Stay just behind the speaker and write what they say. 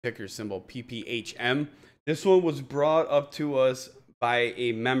ticker symbol PPHM. This one was brought up to us by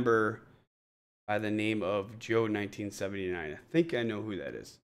a member by the name of Joe 1979. I think I know who that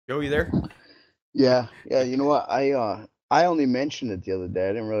is. Joe, you there? Yeah, yeah. You know what? I only mentioned it the other day.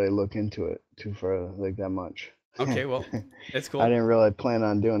 I didn't really look into it too far like that much. Okay, well, that's I cool. didn't really plan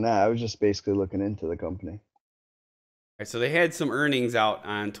on doing that. I was just basically looking into the company. Right, so they had some earnings out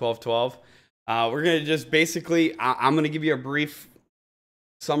on 12/12. We're gonna just basically, I'm gonna give you a brief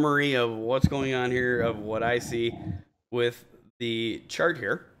summary of what's going on here, of what I see with the chart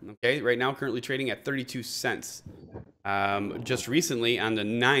here. Okay, right now currently trading at 32 cents. Just recently on the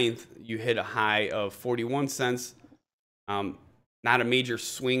 9th, you hit a high of 41 cents. Not a major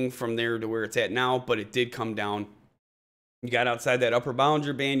swing from there to where it's at now, but it did come down. You got outside that upper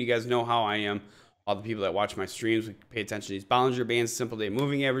Bollinger Band. You guys know how I am. All the people that watch my streams, we pay attention to these Bollinger Bands, simple day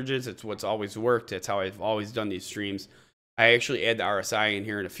moving averages. It's what's always worked. It's how I've always done these streams. I actually add the RSI in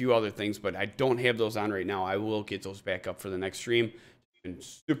here and a few other things, but I don't have those on right now. I will get those back up for the next stream. Been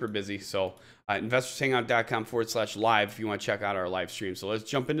super busy. So investorshangout.com/live if you want to check out our live stream. So let's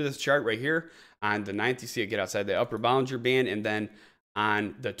jump into this chart right here. On the 9th, you see it get outside the upper Bollinger Band, and then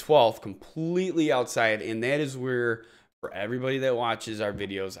on the 12th, completely outside. And that is where, for everybody that watches our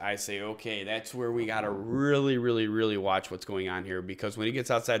videos, I say, okay, that's where we got to really, really, really watch what's going on here, because when it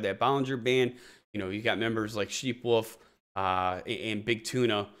gets outside that Bollinger Band, you know, you got members like Sheep Wolf and Big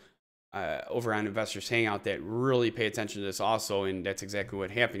Tuna over on Investors Hangout that really pay attention to this also, and that's exactly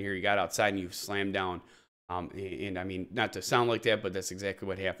what happened here. You got outside and you slammed down. And I mean, not to sound like that, but that's exactly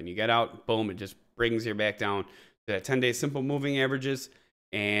what happened. You got out, boom, it just brings you back down to that 10-day simple moving averages,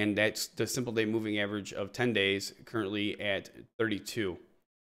 and that's the simple day moving average of 10 days currently at 32.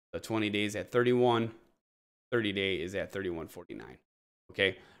 The 20 days at 31, 30-day is at 31.49.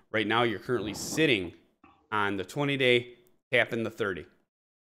 Okay, right now you're currently sitting on the 20-day, tapping the 30.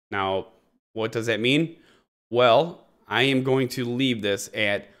 Now, what does that mean? Well, I am going to leave this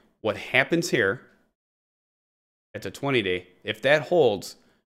at what happens here at the 20-day. If that holds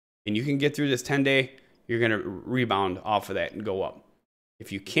and you can get through this 10-day, you're going to rebound off of that and go up.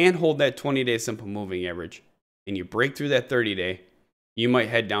 If you can't hold that 20-day simple moving average and you break through that 30-day, you might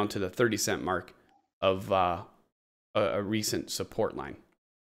head down to the 30-cent mark of a recent support line,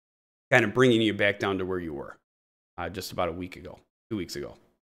 kind of bringing you back down to where you were just about a week ago, 2 weeks ago.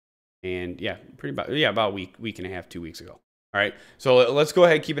 And yeah, about a week and a half, 2 weeks ago. All right, so let's go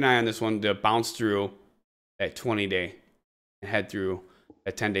ahead, keep an eye on this one to bounce through that 20-day and head through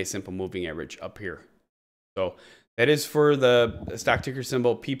a 10-day simple moving average up here. So that is for the stock ticker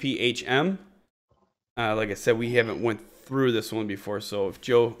symbol PPHM. Like I said, we haven't went through this one before, so if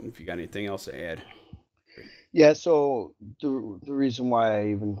Joe, if you got anything else to add. Yeah. So the reason why I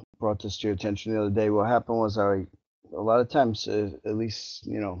even brought this to your attention the other day, what happened was a lot of times, at least,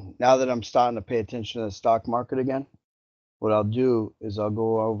 you know, now that I'm starting to pay attention to the stock market again, what I'll do is I'll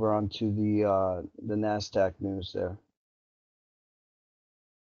go over onto the NASDAQ news there.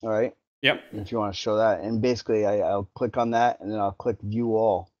 All right. Yep. If you want to show that, and basically I'll click on that, and then I'll click View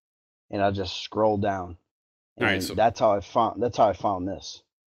All, and I'll just scroll down, and All right. So that's how I found this.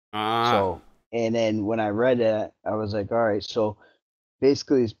 So, and then when I read it, I was like, all right, so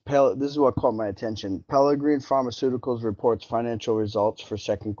basically, this is what caught my attention. Peregrine Pharmaceuticals reports financial results for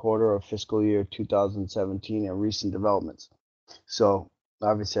second quarter of fiscal year 2017 and recent developments. So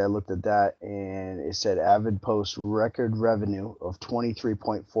obviously I looked at that, and it said Avid posts record revenue of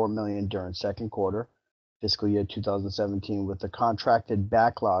 $23.4 million during second quarter fiscal year 2017 with a contracted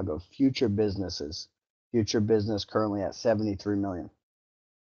backlog of future business currently at $73 million.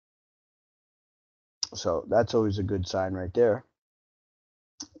 So that's always a good sign right there.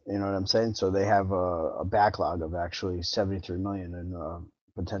 You know what I'm saying? So they have a backlog of actually 73 million in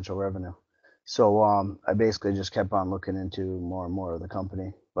potential revenue. So I basically just kept on looking into more and more of the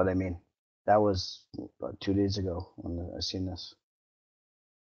company. But I mean, that was about 2 days ago when I seen this.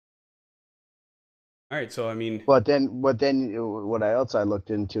 all right. So I mean, But then what else I looked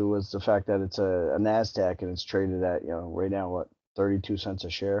into was the fact that it's a NASDAQ and it's traded at, you know, right now, what, 32 cents a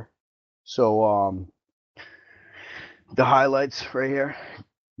share. So the highlights right here.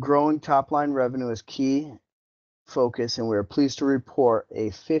 Growing top-line revenue is key focus, and we're pleased to report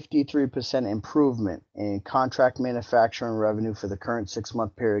a 53% improvement in contract manufacturing revenue for the current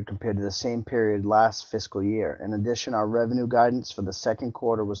 6-month period compared to the same period last fiscal year. In addition, our revenue guidance for the second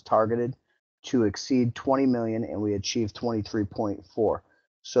quarter was targeted to exceed 20 million, and we achieved 23.4.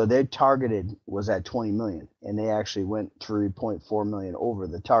 So their targeted was at 20 million, and they actually went 3.4 million over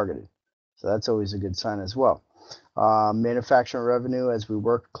the targeted. So that's always a good sign as well. Manufacturing revenue, as we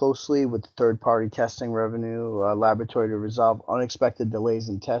worked closely with third-party testing revenue laboratory to resolve unexpected delays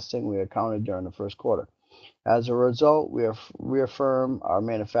in testing we accounted during the first quarter. As a result, we have reaffirmed our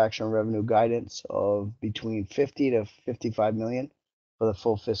manufacturing revenue guidance of between 50 to 55 million for the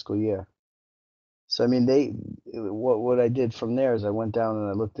full fiscal year. So I mean, what I did from there is I went down and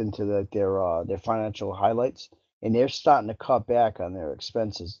I looked into their financial highlights, and they're starting to cut back on their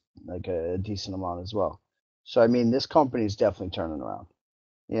expenses like a decent amount as well. So I mean, this company is definitely turning around,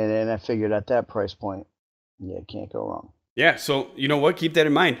 and I figured at that price point, yeah, can't go wrong. Yeah, so you know what? Keep that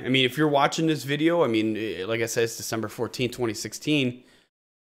in mind. I mean, if you're watching this video, I mean, like I said, it's December 14th, 2016.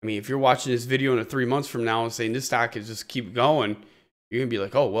 I mean, if you're watching this video in 3 months from now and saying this stock is just keep going, you're going to be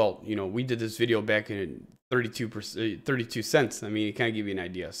like, oh, well, you know, we did this video back in 32 cents. I mean, it kind of give you an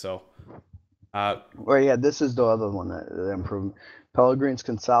idea. So, well, yeah, this is the other one that improved. Peregrine's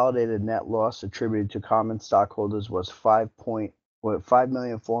consolidated net loss attributed to common stockholders was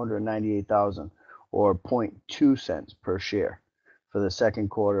 5,498,000 or 0.2 cents per share for the second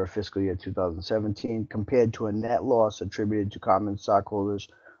quarter of fiscal year 2017, compared to a net loss attributed to common stockholders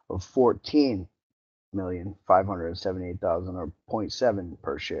of 14,578,000 or 0.7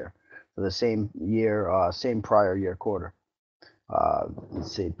 per share for the same prior year quarter.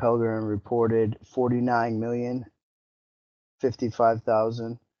 Let's see, Peregrine reported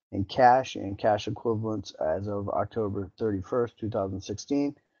 49,055,000 in cash and cash equivalents as of October 31st,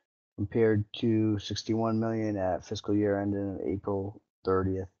 2016, compared to 61 million at fiscal year ending April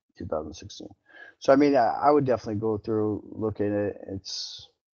 30th, 2016. So I mean, I would definitely go through, look at it.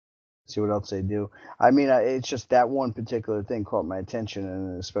 See what else they do. I mean, it's just that one particular thing caught my attention,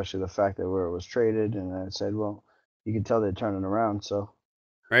 and especially the fact that where it was traded. And I said, well, you can tell they're turning around. So,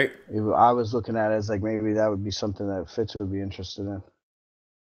 right. I was looking at it as like maybe that would be something that Fitz would be interested in.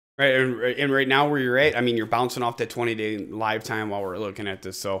 Right. And right now where you're at, I mean, you're bouncing off that 20-day live time while we're looking at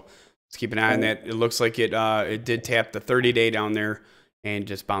this. So let's keep an eye on that. It looks like it did tap the 30-day down there and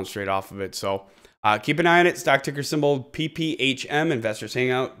just bounced straight off of it. So keep an eye on it. Stock ticker symbol PPHM,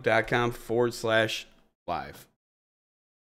 investorshangout.com/live.